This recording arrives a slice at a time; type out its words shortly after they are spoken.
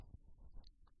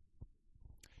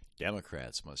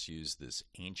Democrats must use this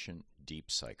ancient deep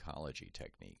psychology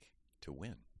technique to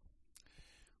win.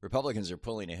 Republicans are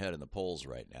pulling ahead in the polls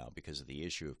right now because of the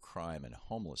issue of crime and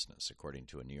homelessness, according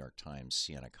to a New York Times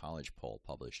Siena College poll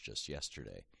published just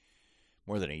yesterday.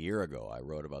 More than a year ago, I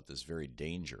wrote about this very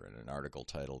danger in an article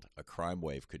titled, "A Crime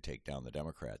Wave Could Take Down the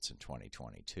Democrats in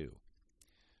 2022."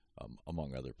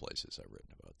 Among other places I've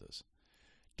written about this.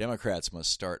 Democrats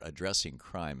must start addressing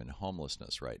crime and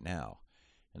homelessness right now.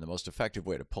 And the most effective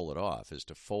way to pull it off is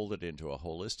to fold it into a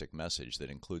holistic message that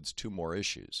includes two more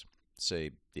issues,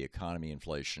 say the economy,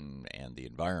 inflation, and the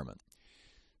environment,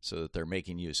 so that they're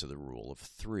making use of the rule of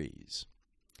threes.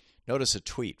 Notice a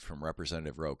tweet from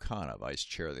Representative Ro Khanna, Vice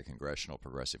Chair of the Congressional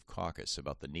Progressive Caucus,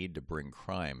 about the need to bring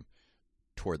crime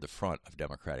toward the front of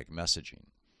Democratic messaging.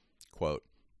 Quote,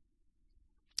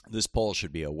 "This poll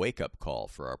should be a wake-up call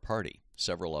for our party.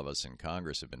 Several of us in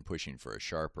Congress have been pushing for a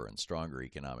sharper and stronger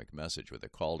economic message with a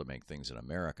call to make things in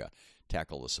America,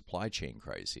 tackle the supply chain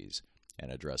crises,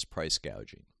 and address price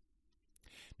gouging."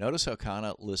 Notice how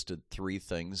Khanna listed 3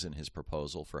 things in his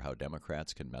proposal for how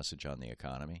Democrats can message on the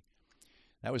economy.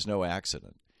 That was no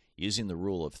accident. Using the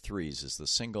rule of threes is the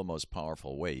single most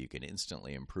powerful way you can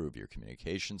instantly improve your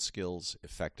communication skills,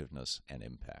 effectiveness, and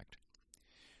impact.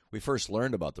 We first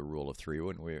learned about the rule of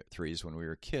threes when we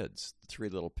were kids. The 3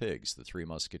 little pigs, the 3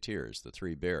 musketeers, the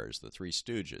 3 bears, the 3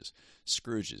 stooges,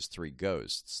 Scrooge's 3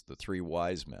 ghosts, the 3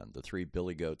 wise men, the 3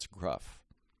 billy goats gruff.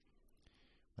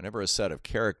 Whenever a set of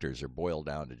characters are boiled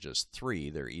down to just 3,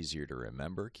 they're easier to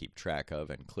remember, keep track of,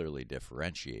 and clearly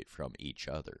differentiate from each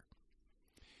other.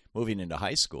 Moving into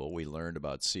high school, we learned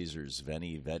about Caesar's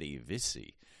Veni, Vidi,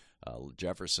 Vici,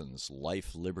 Jefferson's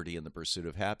life, liberty, and the pursuit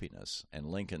of happiness,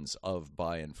 and Lincoln's of,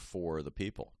 by, and for the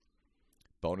people.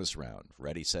 Bonus round,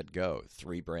 ready, set, go,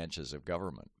 3 branches of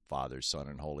government, Father, Son,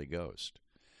 and Holy Ghost.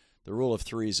 The rule of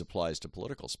threes applies to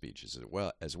political speeches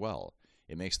as well.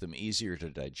 It makes them easier to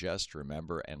digest,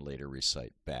 remember, and later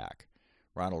recite back.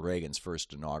 Ronald Reagan's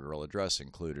first inaugural address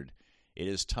included, "It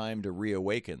is time to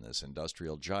reawaken this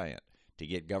industrial giant, to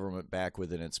get government back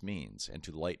within its means, and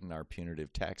to lighten our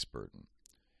punitive tax burden."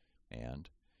 And,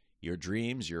 "Your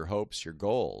dreams, your hopes, your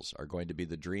goals are going to be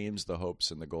the dreams, the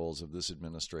hopes, and the goals of this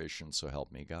administration, so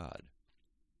help me God."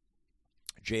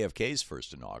 JFK's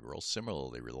first inaugural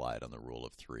similarly relied on the rule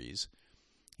of threes.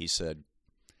 He said,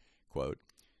 quote,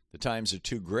 "The times are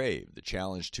too grave, the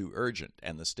challenge too urgent,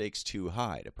 and the stakes too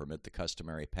high to permit the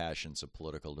customary passions of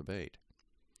political debate.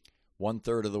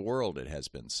 1/3 of the world, it has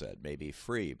been said, may be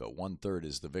free, but 1/3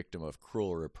 is the victim of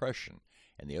cruel repression,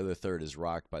 and the other 1/3 is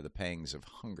rocked by the pangs of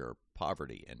hunger,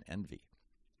 poverty, and envy.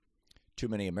 Too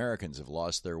many Americans have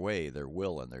lost their way, their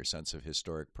will, and their sense of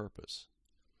historic purpose.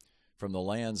 From the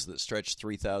lands that stretch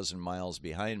 3,000 miles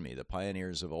behind me, the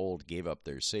pioneers of old gave up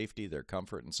their safety, their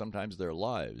comfort, and sometimes their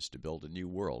lives to build a new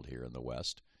world here in the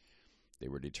West. They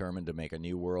were determined to make a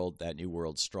new world, that new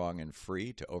world strong and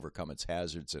free, to overcome its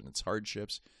hazards and its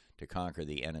hardships, to conquer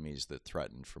the enemies that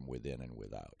threatened from within and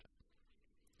without.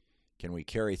 Can we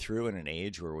carry through in an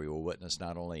age where we will witness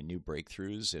not only new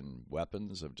breakthroughs in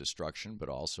weapons of destruction, but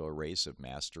also a race of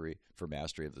mastery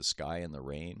of the sky and the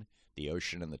rain, the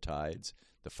ocean and the tides,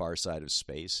 the far side of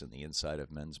space and the inside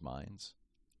of men's minds?"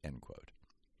 End quote.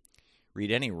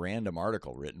 Read any random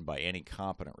article written by any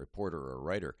competent reporter or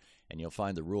writer, and you'll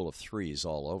find the rule of threes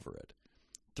all over it.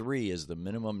 3 is the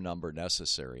minimum number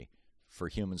necessary for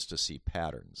humans to see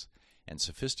patterns, and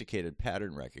sophisticated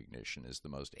pattern recognition is the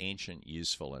most ancient,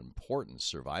 useful, and important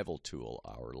survival tool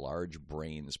our large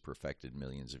brains perfected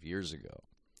millions of years ago.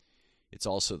 It's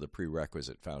also the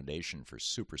prerequisite foundation for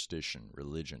superstition,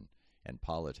 religion, and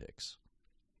politics.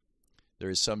 There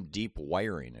is some deep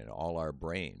wiring in all our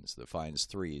brains that finds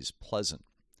threes pleasant,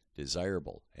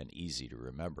 desirable, and easy to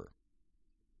remember.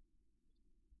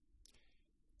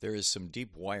 There is some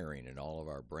deep wiring in all of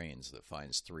our brains that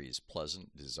finds threes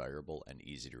pleasant, desirable, and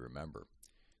easy to remember.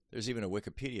 There's even a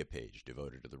Wikipedia page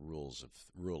devoted to the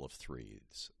rule of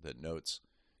threes that notes,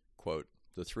 quote,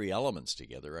 "The 3 elements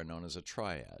together are known as a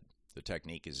triad. The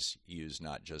technique is used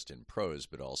not just in prose,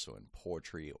 but also in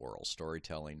poetry, oral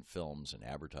storytelling, films, and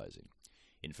advertising.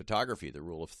 In photography, the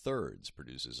rule of thirds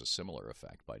produces a similar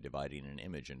effect by dividing an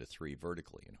image into 3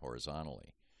 vertically and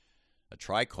horizontally. A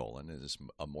tricolon is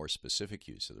a more specific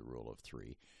use of the rule of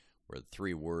 3, where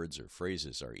 3 words or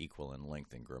phrases are equal in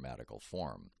length and grammatical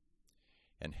form.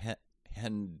 And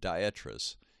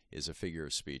hendiatris is a figure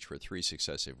of speech where 3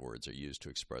 successive words are used to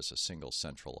express a single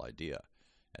central idea,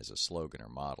 as a slogan or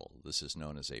model. This is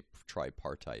known as a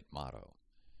tripartite motto.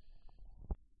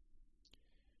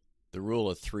 The rule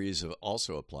of threes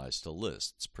also applies to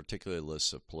lists, particularly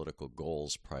lists of political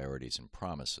goals, priorities, and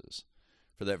promises.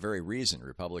 For that very reason,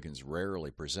 Republicans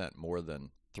rarely present more than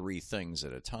 3 things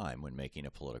at a time when making a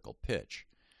political pitch.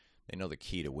 They know the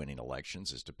key to winning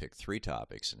elections is to pick 3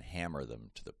 topics and hammer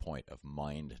them to the point of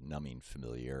mind-numbing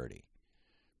familiarity.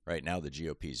 Right now, the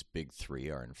GOP's big 3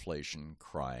 are inflation,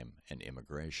 crime, and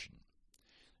immigration.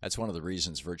 That's one of the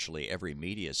reasons virtually every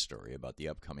media story about the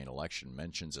upcoming election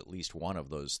mentions at least one of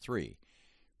those 3.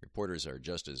 Reporters are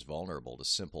just as vulnerable to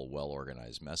simple,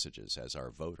 well-organized messages as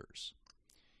are voters.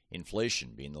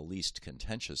 Inflation being the least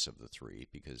contentious of the 3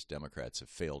 because Democrats have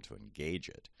failed to engage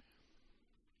it.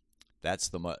 That's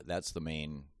the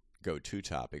main go-to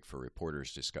topic for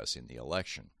reporters discussing the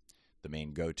election, the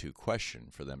main go-to question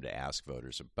for them to ask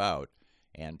voters about,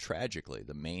 and tragically,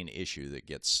 the main issue that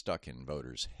gets stuck in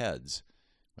voters' heads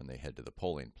when they head to the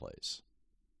polling place.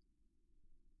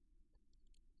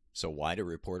 So why do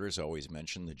reporters always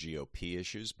mention the GOP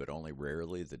issues but only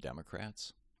rarely the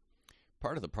Democrats?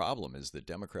 Part of the problem is that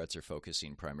Democrats are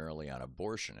focusing primarily on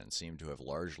abortion and seem to have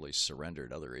largely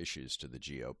surrendered other issues to the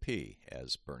GOP,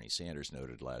 as Bernie Sanders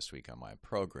noted last week on my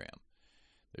program.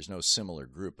 There's no similar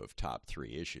group of top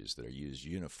 3 issues that are used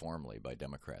uniformly by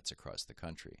Democrats across the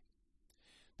country.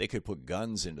 They could put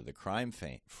guns into the crime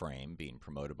frame being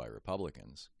promoted by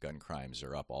Republicans. Gun crimes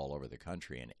are up all over the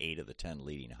country, and 8 of the 10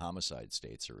 leading homicide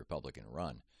states are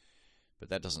Republican-run. But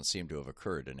that doesn't seem to have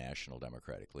occurred to national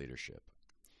Democratic leadership.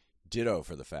 Ditto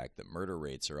for the fact that murder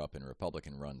rates are up in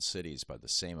Republican-run cities by the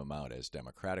same amount as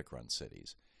Democratic-run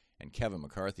cities, and Kevin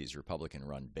McCarthy's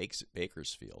Republican-run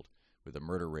Bakersfield, with a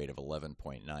murder rate of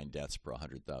 11.9 deaths per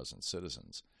 100,000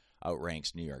 citizens,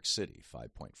 outranks New York City,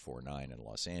 5.49, and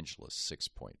Los Angeles,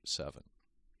 6.7.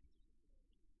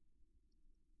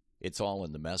 It's all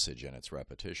in the message and its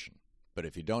repetition. But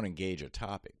if you don't engage a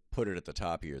topic, put it at the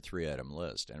top of your 3-item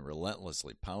list, and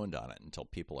relentlessly pound on it until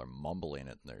people are mumbling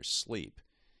it in their sleep,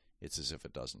 it's as if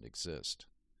it doesn't exist.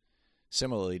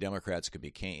 Similarly, Democrats could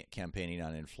be campaigning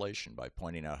on inflation by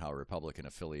pointing out how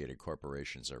Republican-affiliated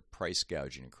corporations are price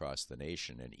gouging across the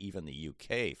nation, and even the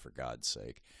UK, for God's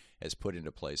sake, has put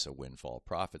into place a windfall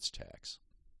profits tax.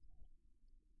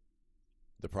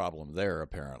 The problem there,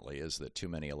 apparently, is that too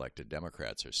many elected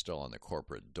Democrats are still on the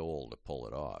corporate dole to pull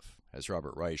it off. As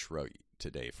Robert Reich wrote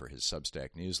today for his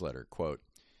Substack newsletter, quote,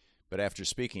 "But after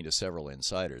speaking to several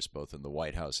insiders, both in the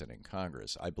White House and in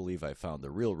Congress, I believe I found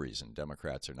the real reason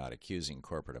Democrats are not accusing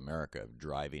corporate America of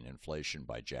driving inflation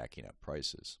by jacking up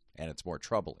prices. And it's more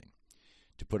troubling.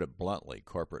 To put it bluntly,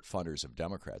 corporate funders of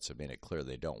Democrats have made it clear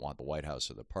they don't want the White House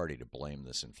or the party to blame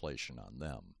this inflation on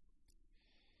them."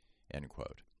 End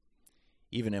quote.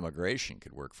 Even immigration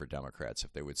could work for Democrats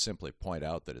if they would simply point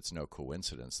out that it's no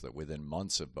coincidence that within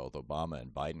months of both Obama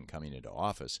and Biden coming into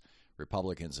office,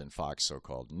 Republicans and Fox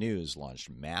so-called News launched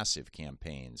massive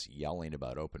campaigns yelling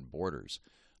about open borders,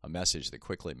 a message that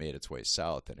quickly made its way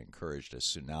south and encouraged a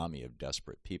tsunami of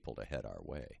desperate people to head our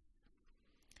way.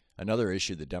 Another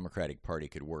issue the Democratic Party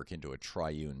could work into a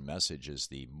triune message is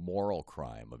the moral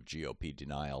crime of GOP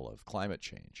denial of climate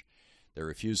change, their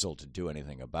refusal to do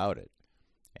anything about it,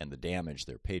 and the damage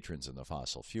their patrons in the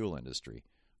fossil fuel industry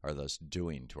are thus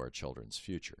doing to our children's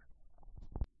future.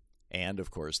 And,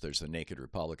 of course, there's the naked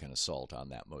Republican assault on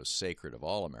that most sacred of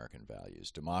all American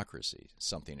values, democracy,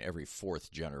 something every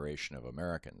 4th generation of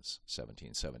Americans,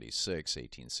 1776,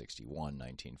 1861,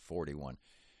 1941,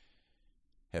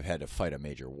 have had to fight a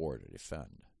major war to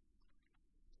defend.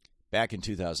 Back in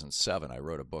 2007, I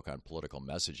wrote a book on political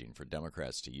messaging for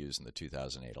Democrats to use in the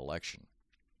 2008 election.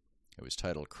 It was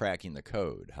titled Cracking the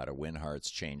Code, How to Win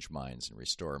Hearts, Change Minds, and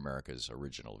Restore America's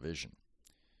Original Vision.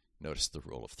 Notice the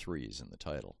rule of 3s in the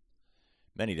title.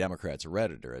 Many Democrats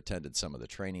read it or attended some of the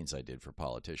trainings I did for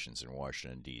politicians in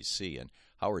Washington, D.C., and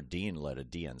Howard Dean led a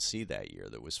DNC that year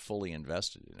that was fully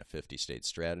invested in a 50-state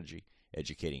strategy,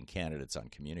 educating candidates on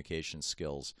communication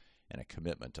skills, and a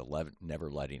commitment to never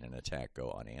letting an attack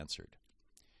go unanswered.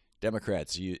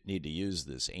 Democrats need to use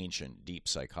this ancient deep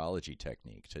psychology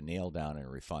technique to nail down and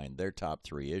refine their top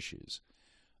 3 issues,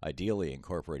 ideally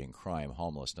incorporating crime,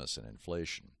 homelessness, and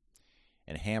inflation,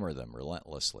 and hammer them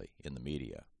relentlessly in the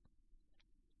media.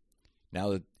 Now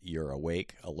that you're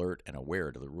awake, alert, and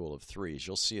aware to the rule of 3s,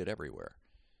 you'll see it everywhere.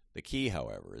 The key,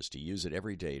 however, is to use it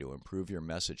every day to improve your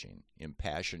messaging,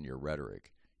 impassion your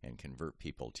rhetoric, and convert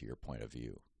people to your point of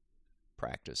view.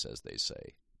 Practice, as they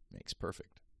say, makes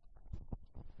perfect.